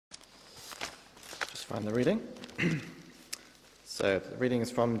Find the reading. So the reading is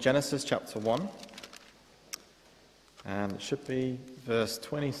from Genesis chapter 1, and it should be verse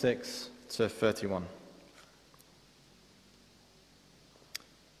 26 to 31.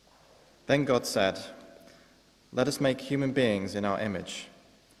 Then God said, "Let us make human beings in our image,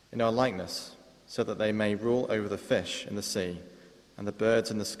 in our likeness, so that they may rule over the fish in the sea and the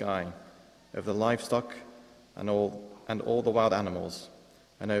birds in the sky, over the livestock and all the wild animals,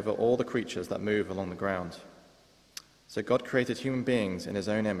 and over all the creatures that move along the ground." So God created human beings in his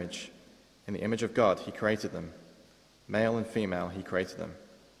own image. In the image of God he created them. Male and female he created them.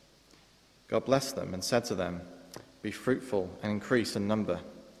 God blessed them and said to them, "Be fruitful and increase in number.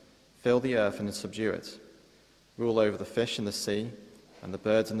 Fill the earth and subdue it. Rule over the fish in the sea and the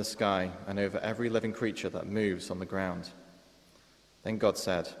birds in the sky, and over every living creature that moves on the ground." Then God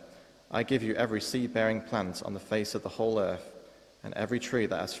said, "I give you every seed-bearing plant on the face of the whole earth, and every tree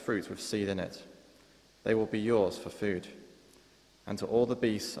that has fruit with seed in it. They will be yours for food. And to all the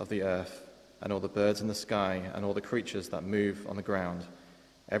beasts of the earth, and all the birds in the sky, and all the creatures that move on the ground,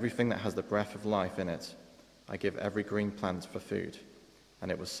 everything that has the breath of life in it, I give every green plant for food." And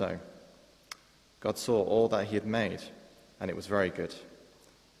it was so. God saw all that he had made, and it was very good.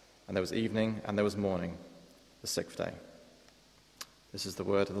 And there was evening, and there was morning, the sixth day. This is the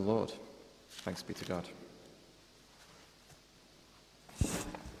word of the Lord. Thanks be to God.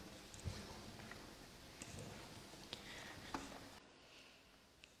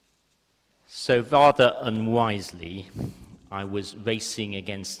 So rather unwisely, I was racing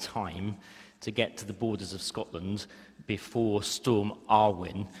against time to get to the borders of Scotland before Storm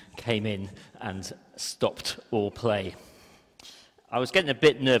Arwen came in and stopped all play. I was getting a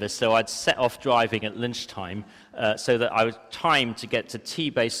bit nervous, so I'd set off driving at lunchtime so that I was timed to get to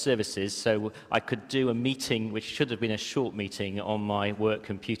T-based services so I could do a meeting, which should have been a short meeting, on my work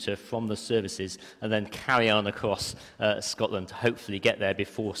computer from the services, and then carry on across Scotland to hopefully get there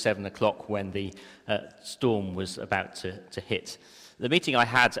before 7 o'clock when the storm was about to hit. The meeting I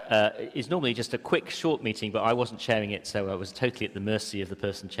had is normally just a quick, short meeting, but I wasn't chairing it, so I was totally at the mercy of the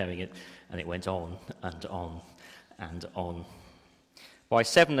person chairing it, and it went on and on and on. By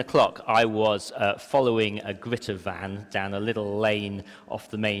 7 o'clock, I was following a gritter van down a little lane off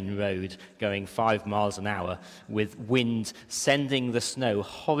the main road, going 5 miles an hour, with wind sending the snow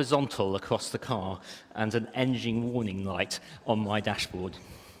horizontal across the car and an engine warning light on my dashboard.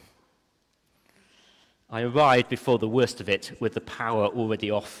 I arrived before the worst of it, with the power already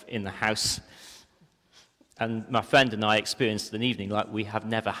off in the house, and my friend and I experienced an evening like we have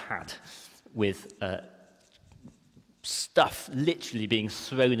never had, with stuff literally being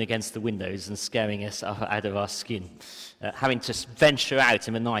thrown against the windows and scaring us out of our skin, having to venture out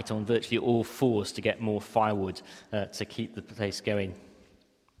in the night on virtually all fours to get more firewood to keep the place going.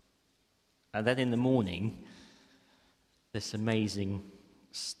 And then in the morning, this amazing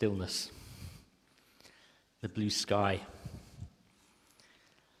stillness, the blue sky,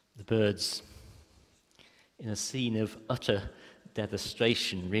 the birds, in a scene of utter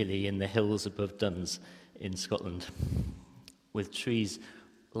devastation, really, in the hills above Duns in Scotland, with trees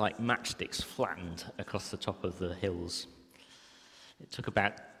like matchsticks flattened across the top of the hills. It took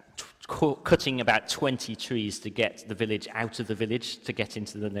about cutting about 20 trees to get the village out of the village, to get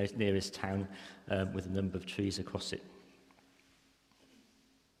into the nearest town, with a number of trees across it.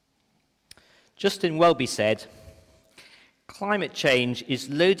 Justin Welby said, "Climate change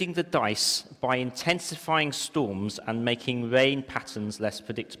is loading the dice by intensifying storms and making rain patterns less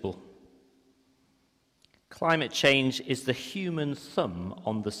predictable. Climate change is the human thumb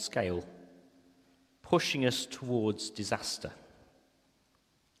on the scale, pushing us towards disaster.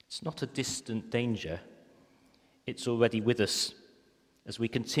 It's not a distant danger. It's already with us. As we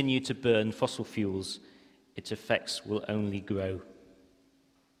continue to burn fossil fuels, its effects will only grow."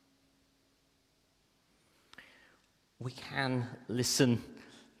 We can listen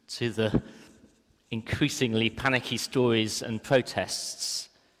to the increasingly panicky stories and protests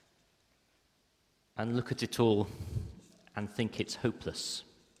and look at it all and think it's hopeless.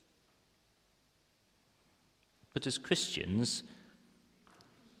 But as Christians,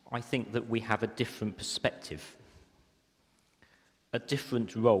 I think that we have a different perspective, a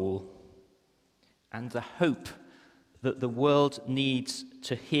different role, and the hope that the world needs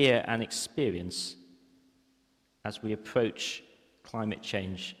to hear and experience as we approach climate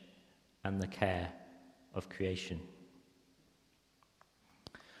change and the care of creation.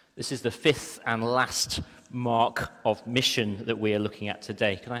 This is the fifth and last mark of mission that we are looking at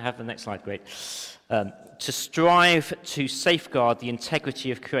today. Can I have the next slide? Great. To strive to safeguard the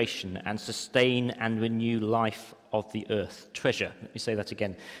integrity of creation and sustain and renew life of the earth. Treasure, let me say that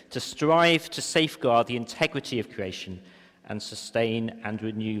again. To strive to safeguard the integrity of creation and sustain and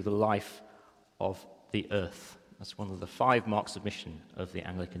renew the life of the earth. That's one of the 5 marks of mission of the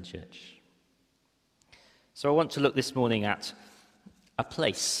Anglican Church. So I want to look this morning at a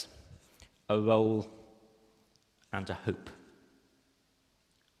place, a role, and a hope.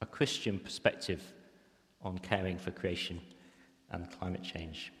 A Christian perspective on caring for creation and climate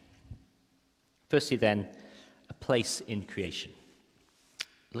change. Firstly then, a place in creation.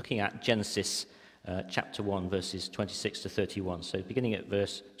 Looking at Genesis chapter 1, verses 26 to 31. So beginning at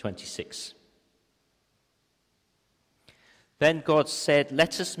verse 26. Then God said,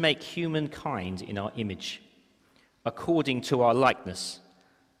 "Let us make humankind in our image, according to our likeness,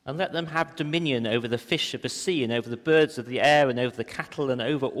 and let them have dominion over the fish of the sea, and over the birds of the air, and over the cattle, and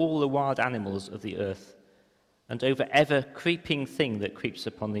over all the wild animals of the earth, and over every creeping thing that creeps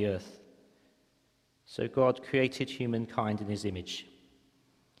upon the earth." So God created humankind in his image.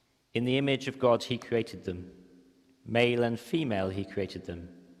 In the image of God he created them. Male and female he created them.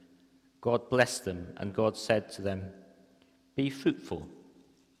 God blessed them, and God said to them, "Be fruitful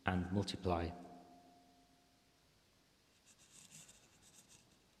and multiply."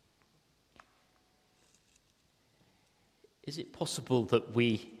 Is it possible that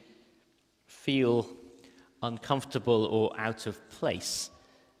we feel uncomfortable or out of place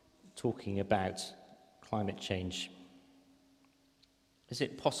talking about climate change? Is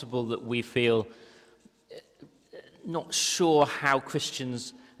it possible that we feel not sure how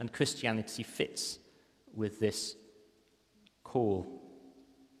Christians and Christianity fits with this call?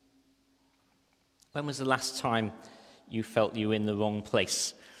 When was the last time you felt you were in the wrong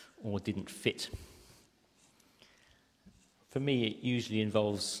place or didn't fit? For me, it usually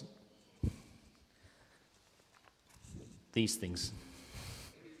involves these things.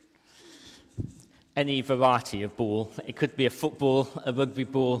 Any variety of ball. It could be a football, a rugby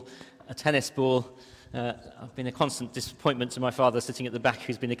ball, a tennis ball. I've been a constant disappointment to my father sitting at the back,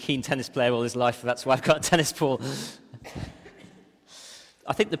 who's been a keen tennis player all his life. That's why I've got a tennis ball.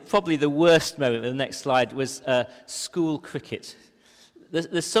 I think probably the worst moment, the next slide, was school cricket.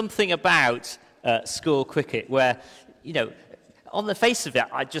 There's something about school cricket where, you know, on the face of it,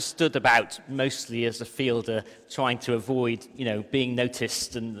 I just stood about mostly as a fielder trying to avoid, you know, being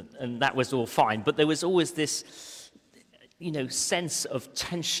noticed, and that was all fine. But there was always this, you know, sense of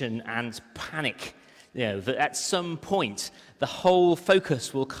tension and panic, you know, that at some point the whole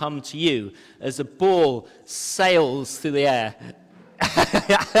focus will come to you as a ball sails through the air.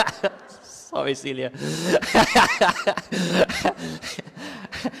 Sorry, Celia.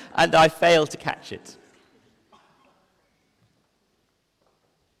 And I failed to catch it.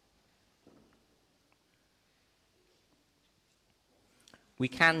 We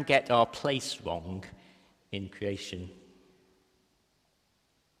can get our place wrong in creation.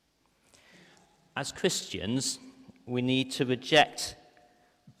 As Christians, we need to reject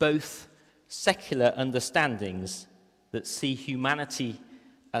both secular understandings that see humanity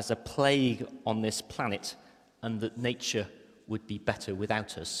as a plague on this planet and that nature would be better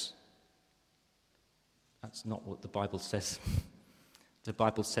without us. That's not what the Bible says. The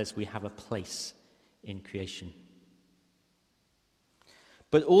Bible says we have a place in creation.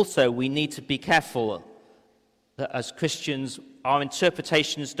 But also we need to be careful that as Christians, our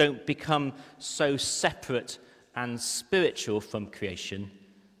interpretations don't become so separate and spiritual from creation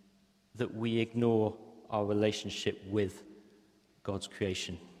that we ignore our relationship with God's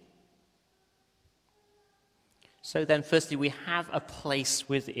creation. So then, firstly, we have a place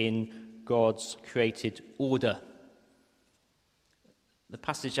within God's created order. The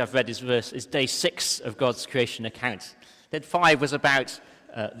passage I've read is day 6 of God's creation account. Then 5 was about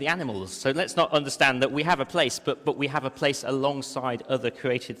the animals. So let's not understand that we have a place, but we have a place alongside other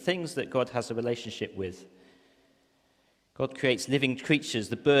created things that God has a relationship with. God creates living creatures,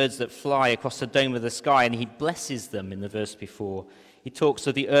 the birds that fly across the dome of the sky, and he blesses them in the verse before. He talks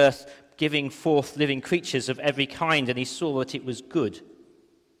of the earth giving forth living creatures of every kind, and he saw that it was good.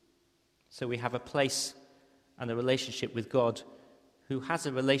 So we have a place and a relationship with God who has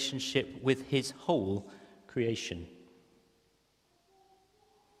a relationship with his whole creation.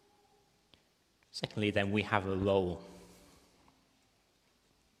 Secondly, then, we have a role.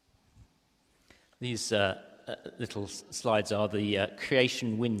 These little slides are the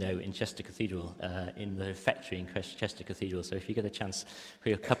creation window in Chester Cathedral, in the refectory in Chester Cathedral. So if you get a chance for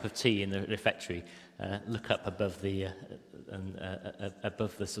your cup of tea in the refectory, look up above the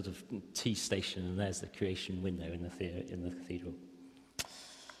sort of tea station, and there's the creation window in the cathedral.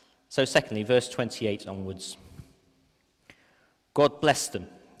 So secondly, verse 28 onwards. God blessed them,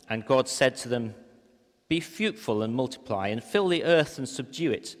 and God said to them, Be fruitful and multiply, and fill the earth and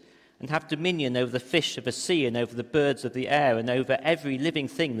subdue it, and have dominion over the fish of the sea, and over the birds of the air, and over every living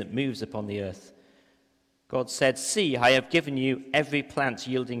thing that moves upon the earth. God said, See, I have given you every plant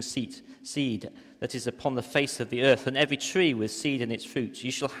yielding seed that is upon the face of the earth, and every tree with seed in its fruit.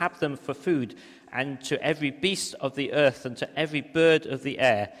 You shall have them for food, and to every beast of the earth, and to every bird of the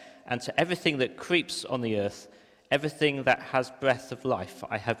air, and to everything that creeps on the earth, everything that has breath of life,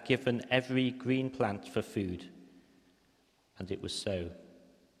 I have given every green plant for food. And it was so.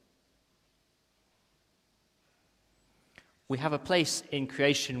 We have a place in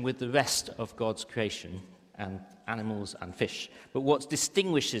creation with the rest of God's creation, and animals and fish. But what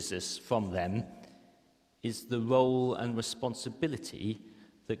distinguishes us from them is the role and responsibility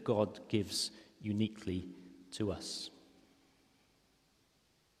that God gives uniquely to us.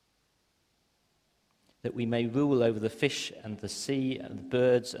 That we may rule over the fish and the sea and the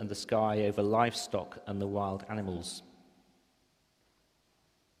birds and the sky, over livestock and the wild animals.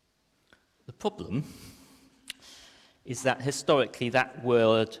 The problem is that historically that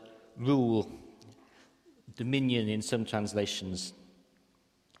word rule, dominion in some translations,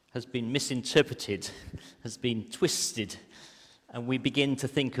 has been misinterpreted, has been twisted, and we begin to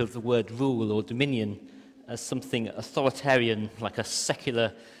think of the word rule or dominion as something authoritarian, like a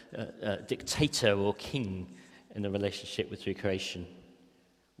secular dictator or king in the relationship with creation.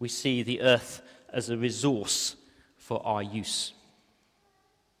 We see the earth as a resource for our use.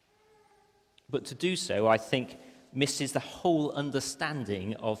 But to do so, I think, misses the whole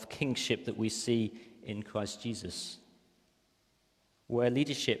understanding of kingship that we see in Christ Jesus, where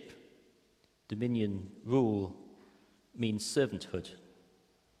leadership, dominion, rule means servanthood,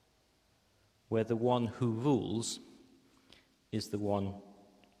 where the one who rules is the one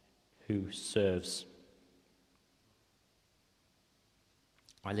who serves.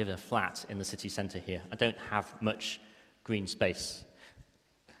 I live in a flat in the city centre here. I don't have much green space.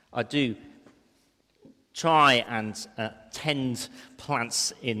 I do try and tend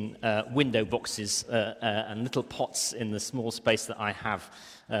plants in window boxes and little pots in the small space that I have.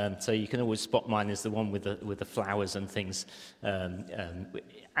 So you can always spot mine as the one with the flowers and things. And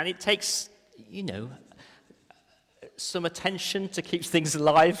it takes, some attention to keep things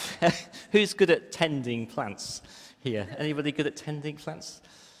alive. Who's good at tending plants here? Anybody good at tending plants?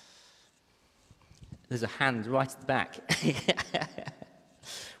 There's a hand right at the back.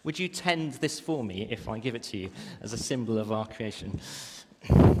 Would you tend this for me if I give it to you as a symbol of our creation?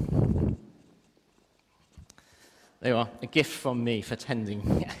 There you are, a gift from me for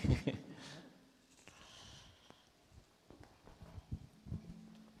tending.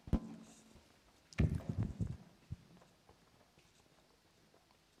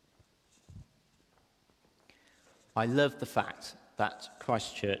 I love the fact that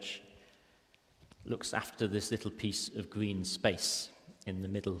Christchurch looks after this little piece of green space in the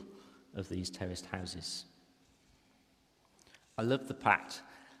middle of these terraced houses. I love the fact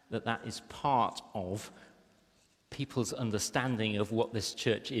that that is part of people's understanding of what this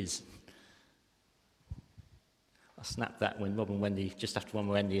church is. I snapped that when Rob and Wendy, just after Rob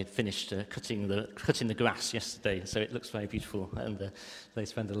and Wendy had finished cutting the grass yesterday, so it looks very beautiful, and they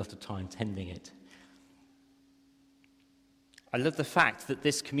spend a lot of time tending it. I love the fact that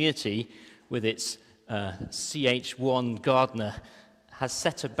this community, with its CH1 gardener, has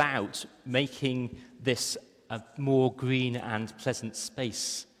set about making this a more green and pleasant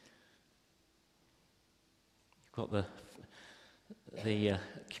space. You've got the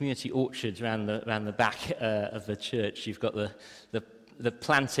community orchard around the back of the church. You've got the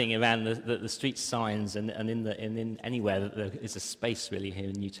planting around the street signs, and in anywhere that there is a space really here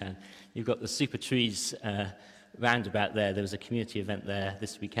in Newtown. You've got the super trees round about there. There was a community event there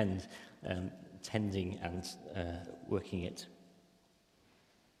this weekend, tending and working it.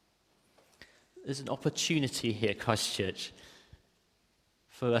 There's an opportunity here, Christchurch,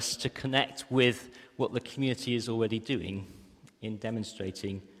 for us to connect with what the community is already doing in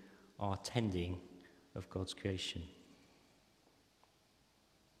demonstrating our tending of God's creation.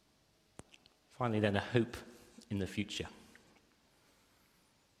 Finally, then, a hope in the future.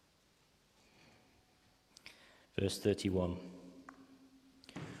 Verse 31.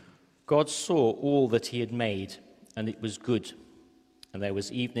 God saw all that he had made, and it was good. And there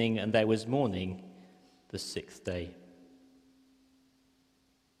was evening, and there was morning, the sixth day.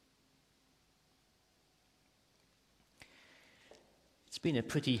 It's been a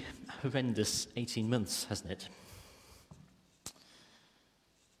pretty horrendous 18 months, hasn't it?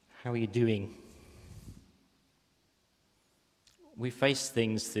 How are you doing? We face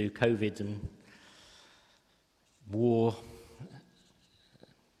things through COVID and war,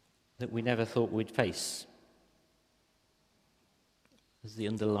 that we never thought we'd face. There's the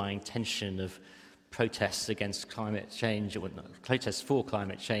underlying tension of protests against climate change, or protests for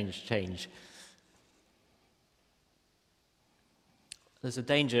climate change. There's a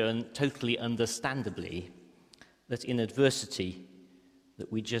danger, and totally understandably, that in adversity,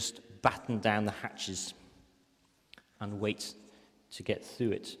 that we just batten down the hatches and wait to get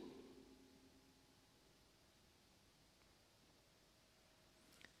through it.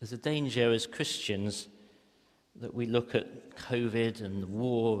 There's a danger as Christians that we look at COVID and the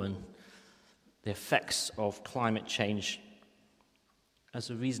war and the effects of climate change as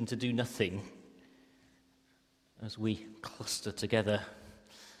a reason to do nothing as we cluster together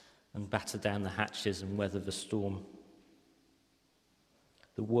and batter down the hatches and weather the storm.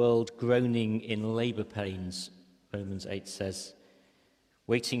 The world groaning in labour pains, Romans 8 says,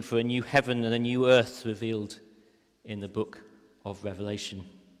 waiting for a new heaven and a new earth revealed in the book of Revelation.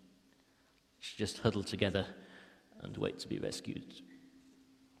 Should just huddle together and wait to be rescued.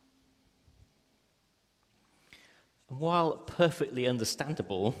 And while perfectly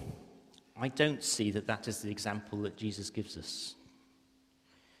understandable, I don't see that that is the example that Jesus gives us.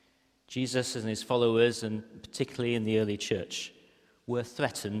 Jesus and his followers, and particularly in the early church, were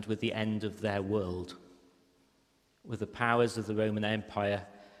threatened with the end of their world, with the powers of the Roman Empire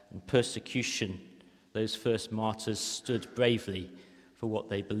and persecution. Those first martyrs stood bravely for what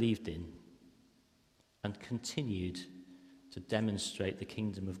they believed in and continued to demonstrate the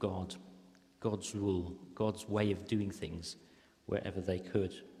kingdom of God, God's rule, God's way of doing things wherever they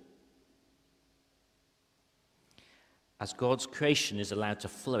could. As God's creation is allowed to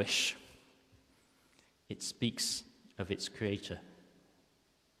flourish, it speaks of its creator.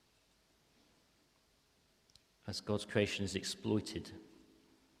 As God's creation is exploited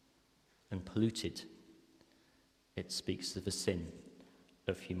and polluted, it speaks of the sin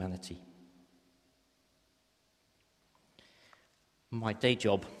of humanity. My day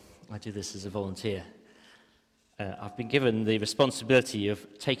job, I do this as a volunteer. I've been given the responsibility of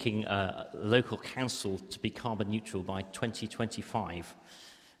taking a local council to be carbon neutral by 2025,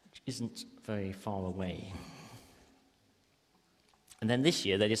 which isn't very far away. And then this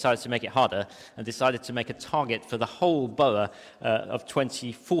year they decided to make it harder and decided to make a target for the whole borough of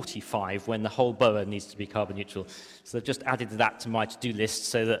 2045, when the whole borough needs to be carbon neutral. So they've just added that to my to-do list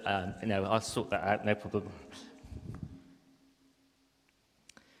so that I'll sort that out, no problem.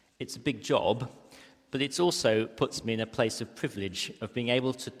 It's a big job, but it also puts me in a place of privilege of being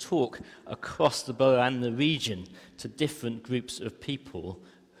able to talk across the borough and the region to different groups of people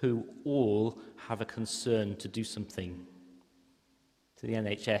who all have a concern to do something. To the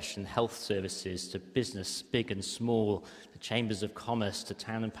NHS and health services, to business, big and small, to chambers of commerce, to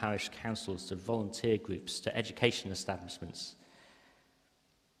town and parish councils, to volunteer groups, to education establishments.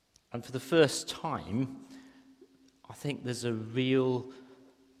 And for the first time, I think there's a real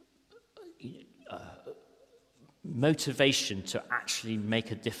motivation to actually make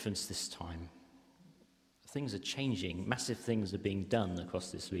a difference this time. Things are changing. Massive things are being done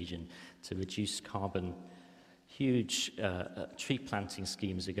across this region to reduce carbon. Huge tree planting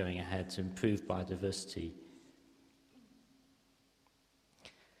schemes are going ahead to improve biodiversity.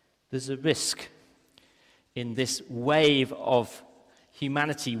 There's a risk in this wave of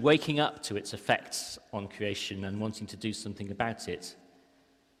humanity waking up to its effects on creation and wanting to do something about it,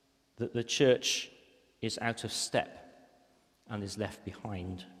 that the church is out of step and is left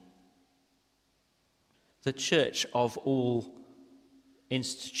behind. The church of all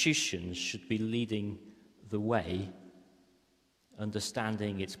institutions should be leading the way,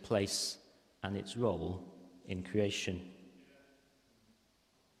 understanding its place and its role in creation.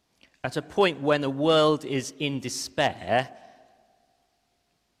 At a point when the world is in despair,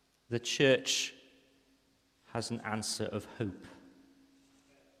 the church has an answer of hope.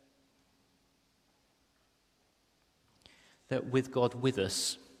 That with God with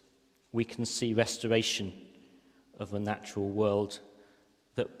us, we can see restoration of the natural world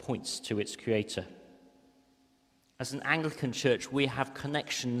that points to its creator. As an Anglican church, we have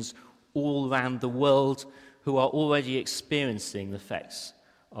connections all around the world who are already experiencing the effects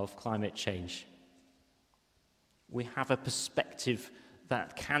of climate change. We have a perspective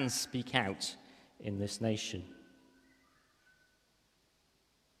that can speak out in this nation.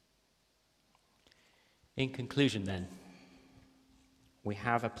 In conclusion, then, we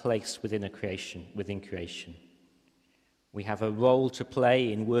have a place within creation. We have a role to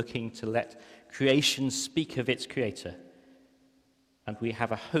play in working to let creation speak of its creator. And we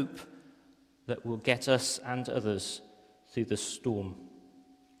have a hope that will get us and others through the storm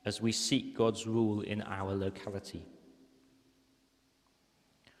as we seek God's rule in our locality.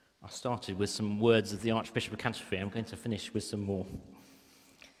 I started with some words of the Archbishop of Canterbury. I'm going to finish with some more.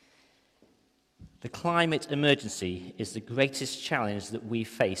 The climate emergency is the greatest challenge that we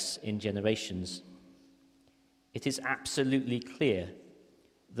face in generations. It is absolutely clear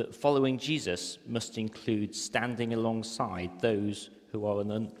that following Jesus must include standing alongside those who are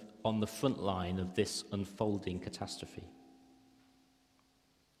on the front line of this unfolding catastrophe.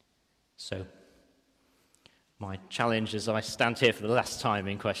 So, my challenge as I stand here for the last time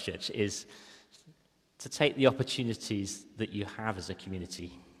in Christchurch is to take the opportunities that you have as a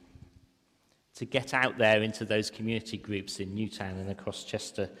community, to get out there into those community groups in Newtown and across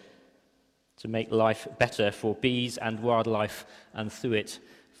Chester, to make life better for bees and wildlife, and through it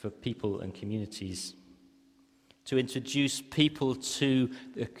for people and communities. To introduce people to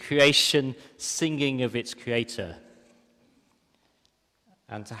the creation singing of its creator,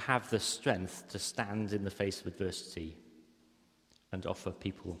 and to have the strength to stand in the face of adversity and offer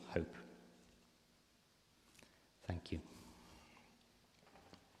people hope. Thank you.